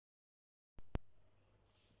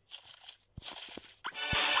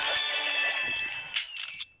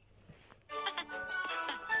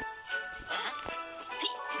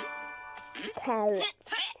carrot.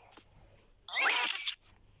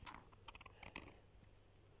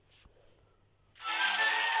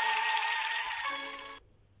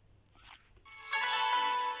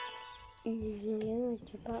 Yeah,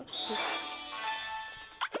 it's about to.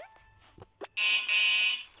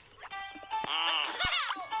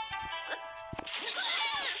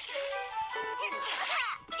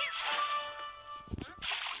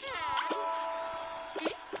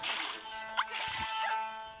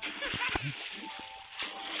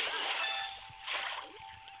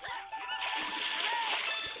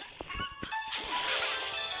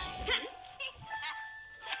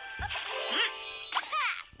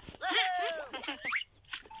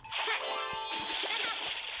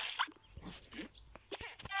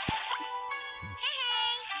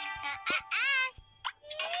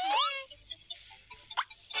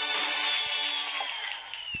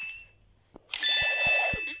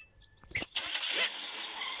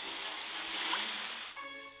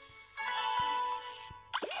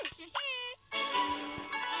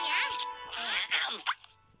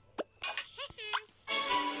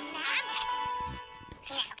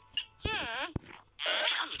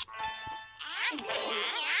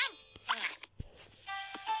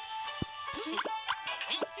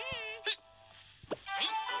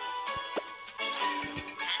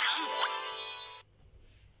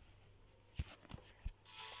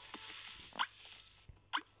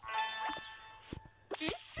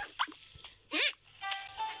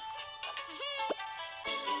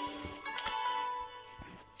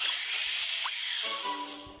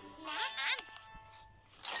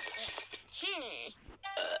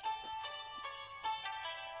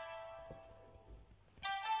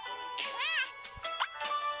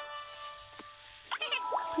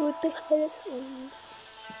 What the hell is this?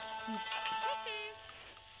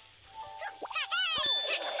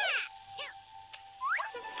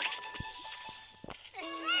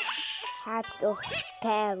 Hat of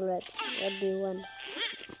carrot, everyone.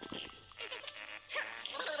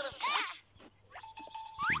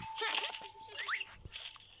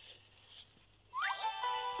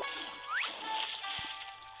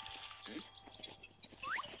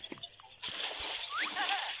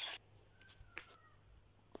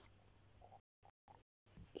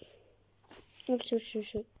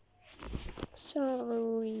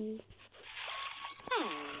 Sorry.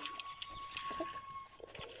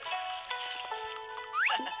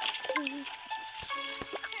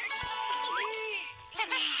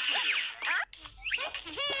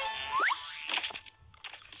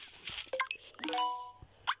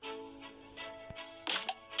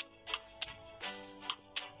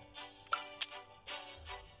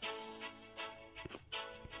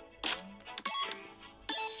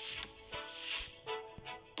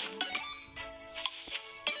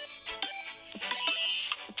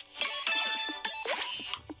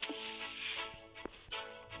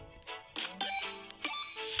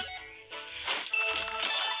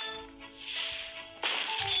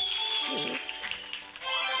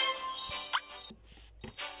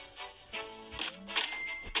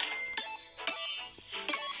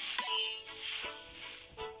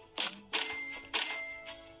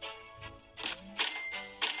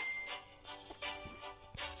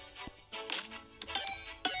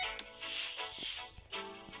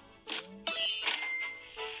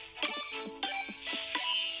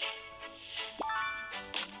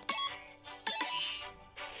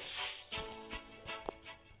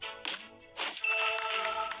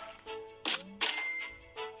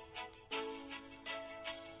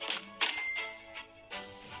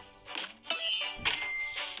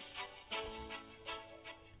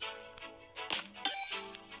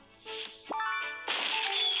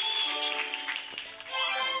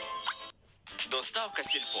 Доставка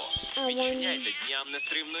сільпо. Відчиняйте дням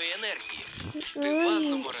нестримної енергії.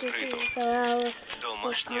 Диванному ретриту.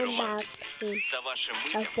 Домашні романтики. Та вашим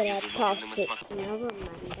миттям із улюбленими смаками. Never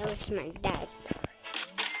mind, that was my dad.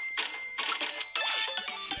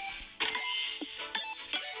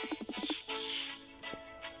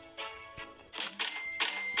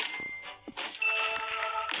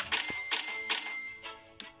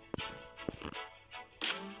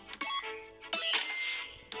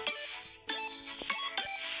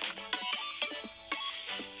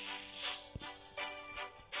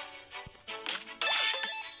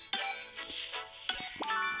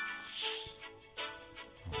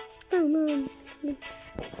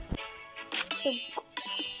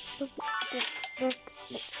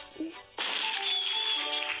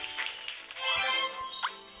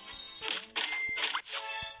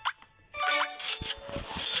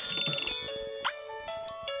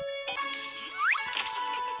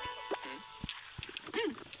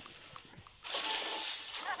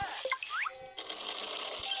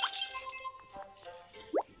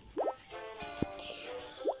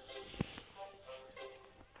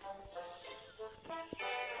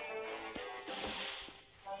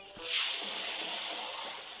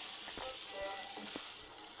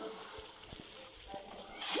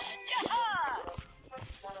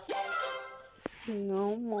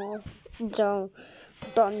 No more.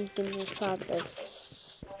 Don't give me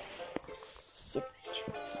father's shit.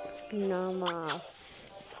 No more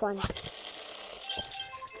fun.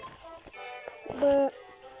 But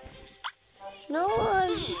no more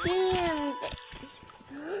games.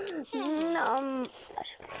 No.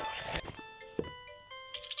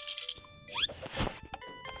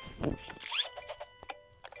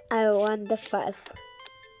 I want the 5.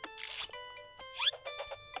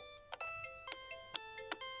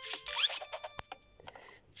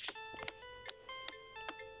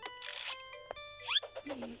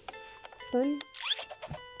 One.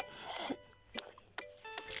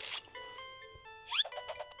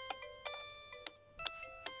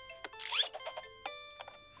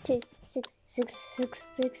 6.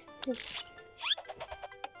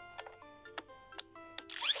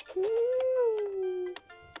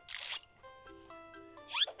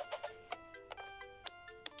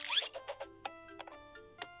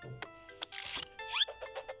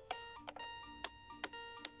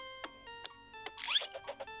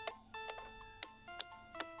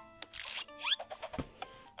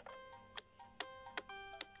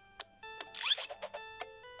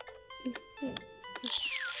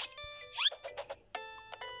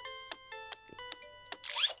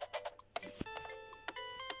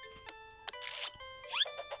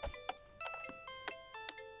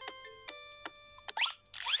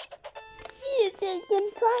 Yes, I can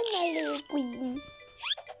finally win.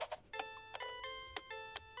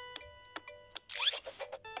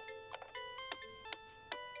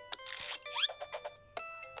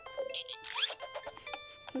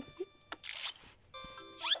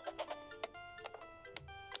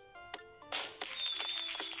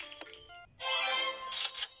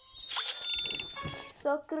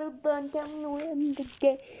 Soccer don't know in the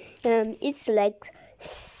game. It's like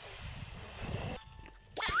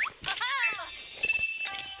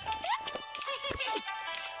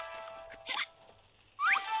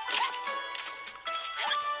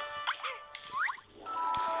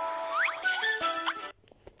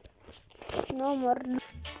no more.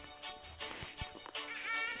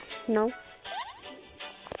 No.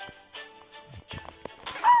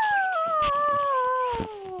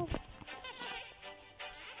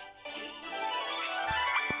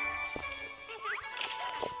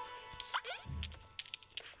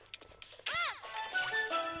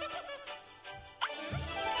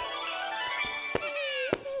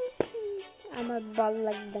 I'm a ball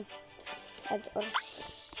like that. Or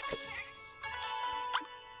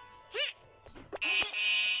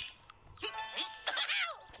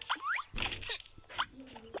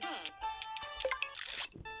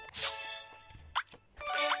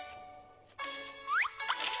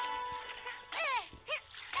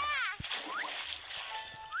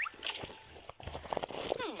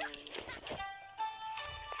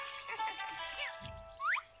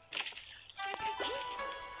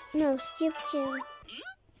no, skip him.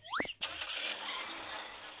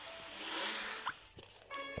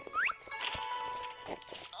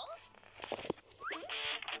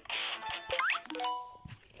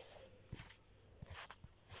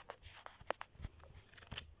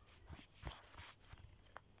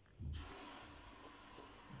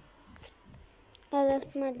 I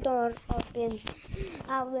left my door open.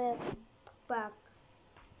 I will back.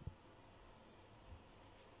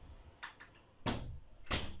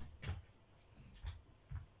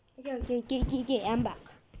 Okay, I'm back.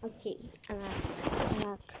 Okay, I'm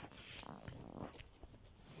back.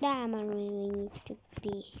 Damn, I really need to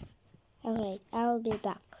be. Alright, I'll be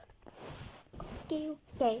back. Okay.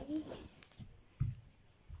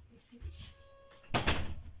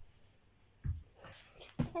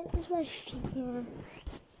 That is my fear.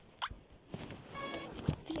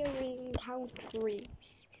 Fearing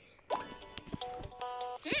countries.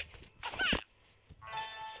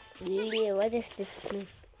 Yeah, what is this man?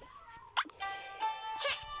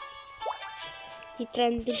 He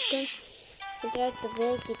tried to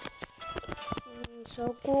break it.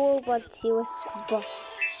 So cool, but he was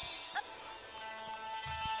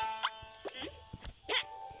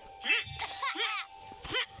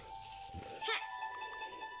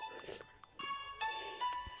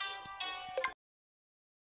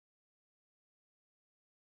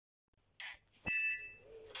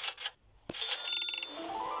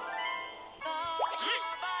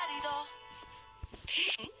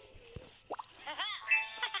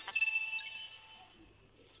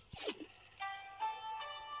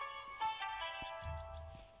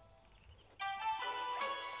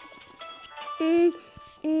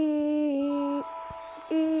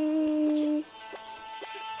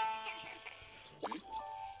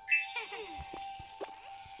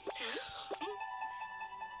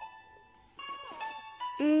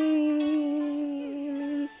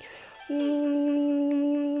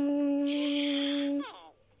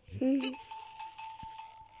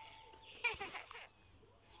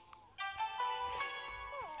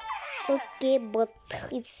Okay, but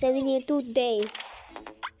it's 72 days.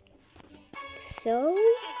 So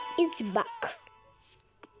it's back.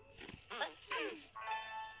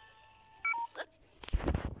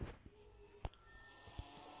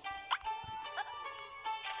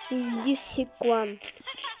 This sick one.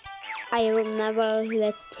 I will never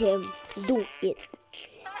let him do it.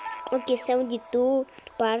 Okay, 72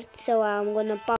 parts, so I'm gonna pause.